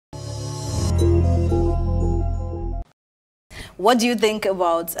What do you think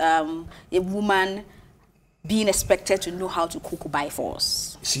about a woman being expected to know how to cook by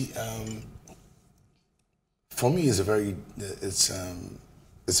force? See, for me, it's a very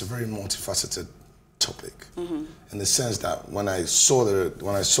multifaceted topic, in the sense that when I saw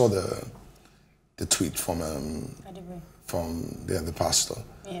the tweet from the pastor,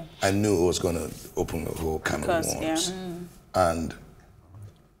 I knew it was going to open a whole can of worms, and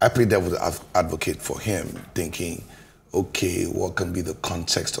I played devil's advocate for him, thinking, okay, what can be the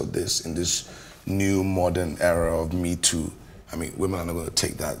context of this in this new modern era of Me Too? I mean, women are not going to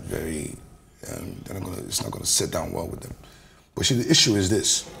take that very, it's not going to sit down well with them. But see, the issue is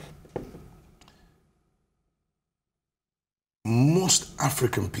this. Most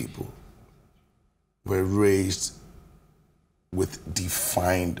African people were raised with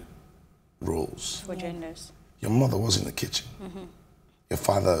defined roles. For genders. Your mother was in the kitchen. Your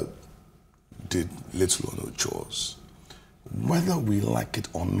father did little or no chores. Whether we like it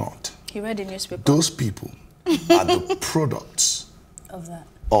or not, he read the newspaper. Those people are the products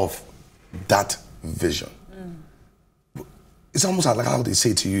of that vision. It's almost like how they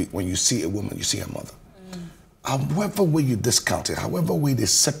say to you, when you see a woman, you see a mother. However way you discount it, however way they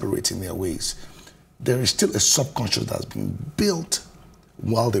separate in their ways, there is still a subconscious that's been built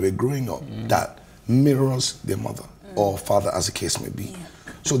while they were growing up that mirrors their mother or father, as the case may be.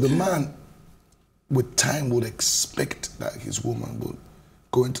 So the man, with time, would expect that his woman would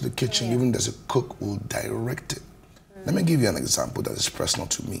go into the kitchen, even as a cook, will direct it. Let me give you an example that is personal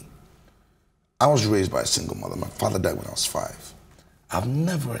to me. I was raised by a single mother. My father died when I was 5. I've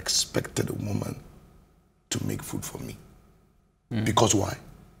never expected a woman to make food for me. Because why?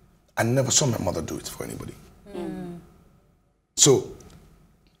 I never saw my mother do it for anybody. So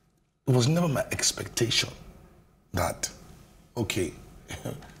it was never my expectation that, okay,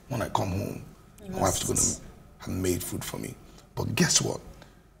 when I come home, my wife's going to have made food for me. But guess what?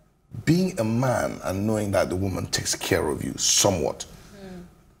 Being a man and knowing that the woman takes care of you somewhat,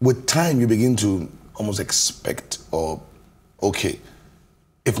 with time you begin to almost expect, or okay,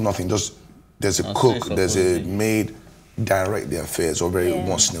 if nothing, just there's a cook, there's a maid, direct the affairs, or very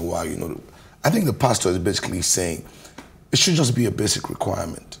once in a while, you know. I think the pastor is basically saying it should just be a basic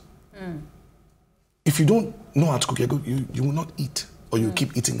requirement. If you don't know how to cook, you will not eat, or you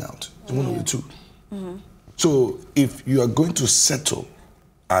keep eating out. It's one of the two. So if you are going to settle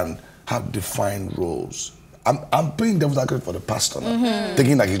and have defined roles, I'm playing devil's advocate for the pastor now,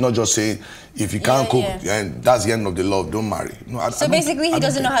 thinking that he's not just saying, if you can't cook, and that's the end of the love, don't marry. No, so basically, he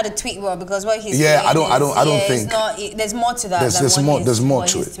doesn't know how to tweet well, because what he's I don't think there's more to that. There's more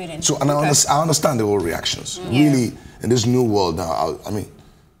to it. So, and I understand the whole reactions. Really, in this new world now, I mean,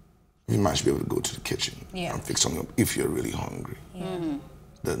 you might should be able to go to the kitchen and fix something up if you're really hungry.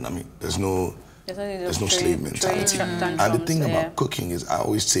 Then, I mean, there's no slave mentality. And the thing about cooking is, I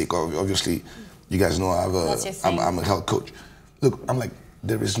always say, obviously, you guys know I'm a health coach. Look, I'm like,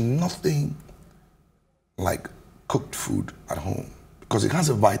 there is nothing like cooked food at home, because it has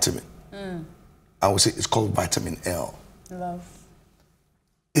a vitamin. I would say it's called vitamin L. Love.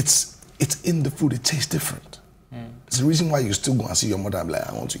 It's in the food, it tastes different. It's the reason why you still go and see your mother and be like,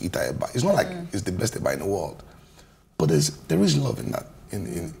 I want to eat a eba. It's not like it's the best eba in the world. But there is love in that,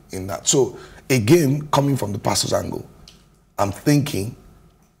 in that. So again, coming from the pastor's angle, I'm thinking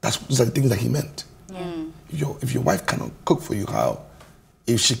those are the things that he meant. If your wife cannot cook for you,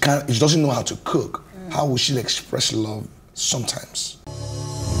 if she doesn't know how to cook, how will she express love sometimes?